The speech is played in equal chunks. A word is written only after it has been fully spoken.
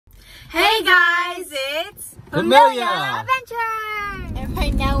Hey guys, it's Familia Adventure! And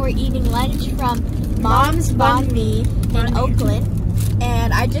right now we're eating lunch from Mom's Bahn in Oakland.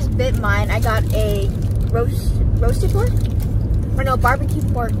 And I just bit mine. I got a roasted pork? Or no, barbecue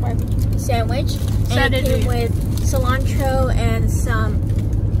pork sandwich. And it came with cilantro and some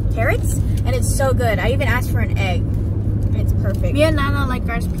carrots. And it's so good. I even asked for an egg. It's perfect. Me and Nana like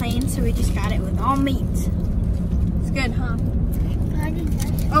ours plain, so we just got it with all meat. It's good, huh?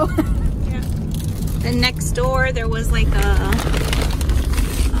 Oh. Yeah. Then next door there was like a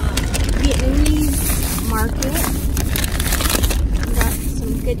Vietnamese market. We got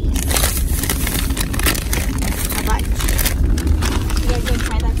some goodies. How about you guys gonna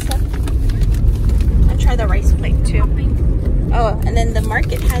try that stuff? I'll try the rice plate too. Oh, and then the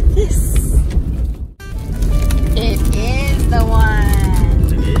market had this. It is the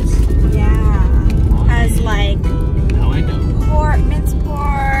one. It is? Yeah. Has like Now I know. pork, minced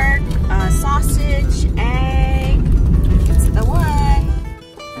pork, sausage, egg. It's the one.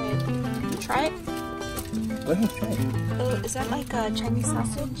 Can you try it? Go ahead, try it. Oh, is that like a Chinese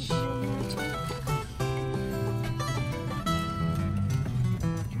sausage?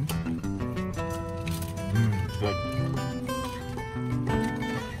 Good.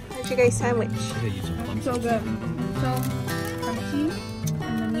 How's your guys' sandwich? I gotta use some plums. So good. So crunchy,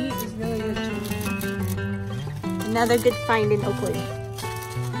 and the meat is really good too. Another good find in Oakland.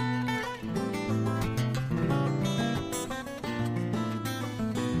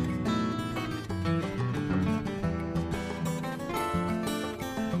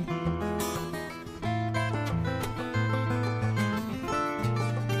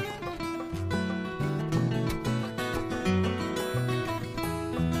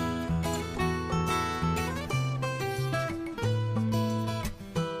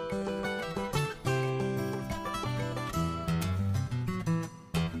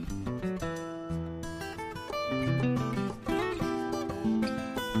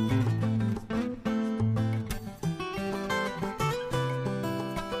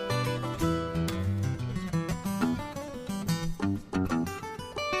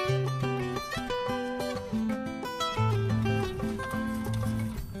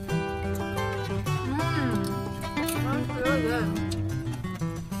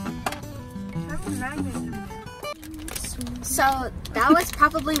 So that was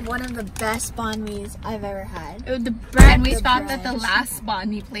probably one of the best banh mi's I've ever had. The bread, And we thought that the last banh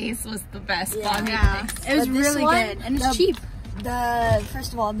mi place was the best banh mi place. it was But this really one, good, and it's cheap.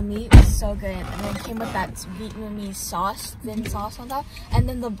 First of all, the meat was so good, and then it came with that Vietnamese sauce, thin sauce on top, and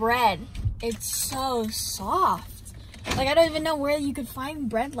then the bread, it's so soft. Like I don't even know where you could find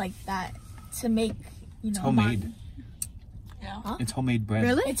bread like that to make, you know. It's homemade. banh. Yeah. It's homemade bread.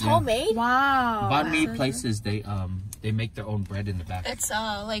 Really? It's Yeah. homemade. Wow. Banh mi places, they make their own bread in the back. It's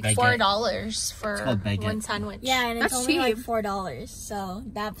like Baguette. $4 It's for called baguette. one sandwich. Yeah, and it's That's only like cheap. $4. So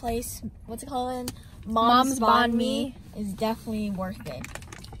that place, what's it called? Mom's Bahn Mi is definitely worth it.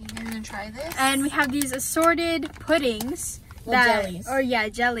 You're gonna try this? And we have these assorted puddings. Jellies.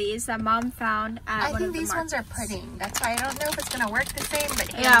 Jellies that Mom found at I one think of the these ones are markets. pudding. That's why I don't know if it's gonna work the same,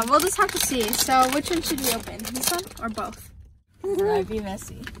 but Yeah, we'll just have to see. So which one should we open? This one or both? That'd be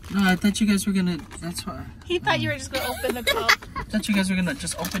messy. No, I thought you guys were gonna. That's why. He thought you were just gonna open the cup. I thought you guys were gonna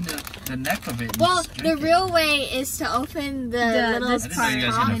just open the neck of it. And Well, just the drink it. real way is to open the little this I didn't know you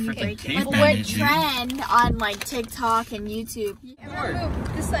guys part had and a you freaking break it. like caveman what issue. trend on like TikTok and YouTube.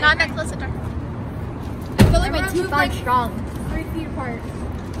 This side. Not that close the door. I feel like my teeth aren't strong. 3 feet apart.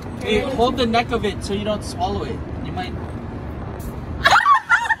 Hey, hold the neck of it so you don't swallow it. You might.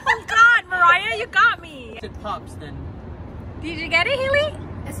 Oh God, Mariah, you got me! If it pops, then. Did you get it, Haley?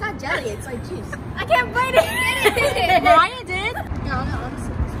 It's not jelly, it's like juice. I can't bite it. Mariah did. No,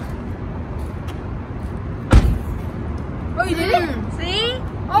 honestly. Oh, you did it? See?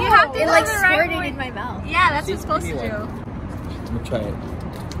 Oh, you have to It do like the right squirted way. in my mouth. Yeah, that's See, what it's supposed give to me do. Let me try it.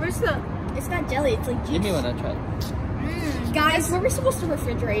 Where's the? It's not jelly, it's like juice. Give me one, I'll try it. Guys, were we supposed to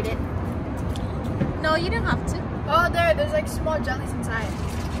refrigerate it? No, you don't have to. Oh, there's like small jellies inside.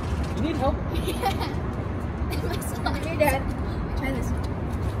 You need help? Here, Dad. Try this.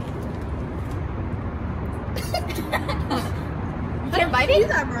 You can't bite it? Do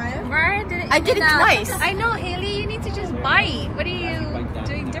that, Mariah. Mariah did it. I did it twice. I know, Haley. You need to just bite. What are you Bite that.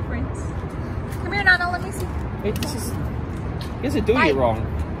 doing different? Come here, Nana. Let me see. Wait, this is. You guys are doing it wrong.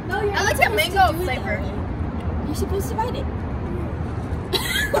 No, you're I like the mango flavor. You're supposed to bite it.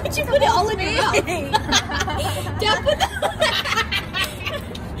 Why'd you put it all in your mouth? Don't put the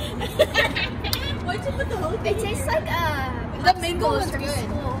Why'd you put the whole thing? It tastes like The mango is good.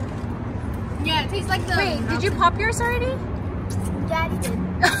 Yeah, it tastes like the. Wait, did you pop yours already? Daddy did.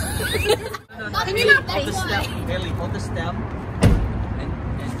 Hold the stem. Bailey, hold the stem. And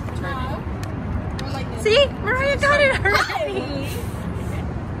turn it. See? Mariah got it already.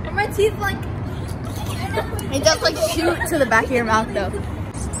 Are my teeth like... It does like shoot to the back of your mouth though.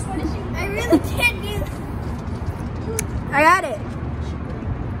 I really can't do... I got it.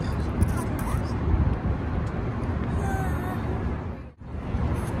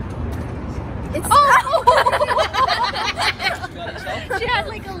 It's She had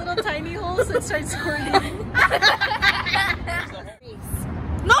like a little tiny hole, so it starts squirting.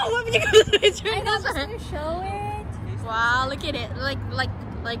 no, what are you gonna do? I'm not just gonna show it. Wow, look at it. Like.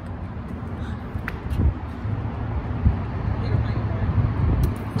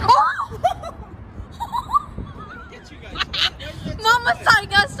 Mom was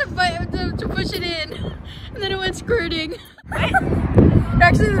telling us to push it in, and then it went squirting.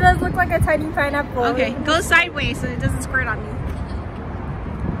 Actually, it does look like a tiny pineapple. Okay, go sideways so it doesn't squirt on you.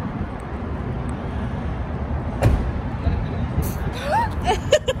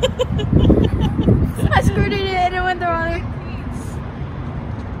 I squirted it and it went the wrong way.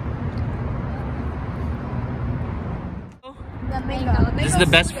 This is the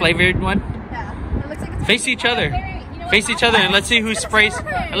best flavored one. Yeah, it looks like it's Face each other. Face each other and let's see who sprays.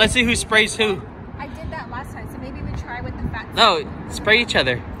 And let's see who sprays who. I did that last time, so maybe we try with the fat. No, spray each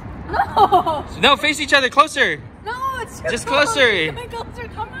other. no. No, face each other closer. No, it's too Just close. closer. Closer,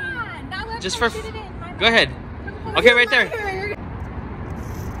 come on. Now let's Just for. shoot it in. Go ahead. Okay, right there.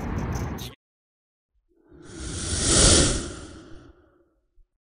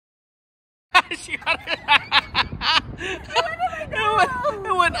 She got it.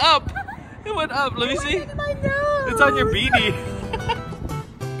 It went up. It went up. Let me see. It's on your beanie.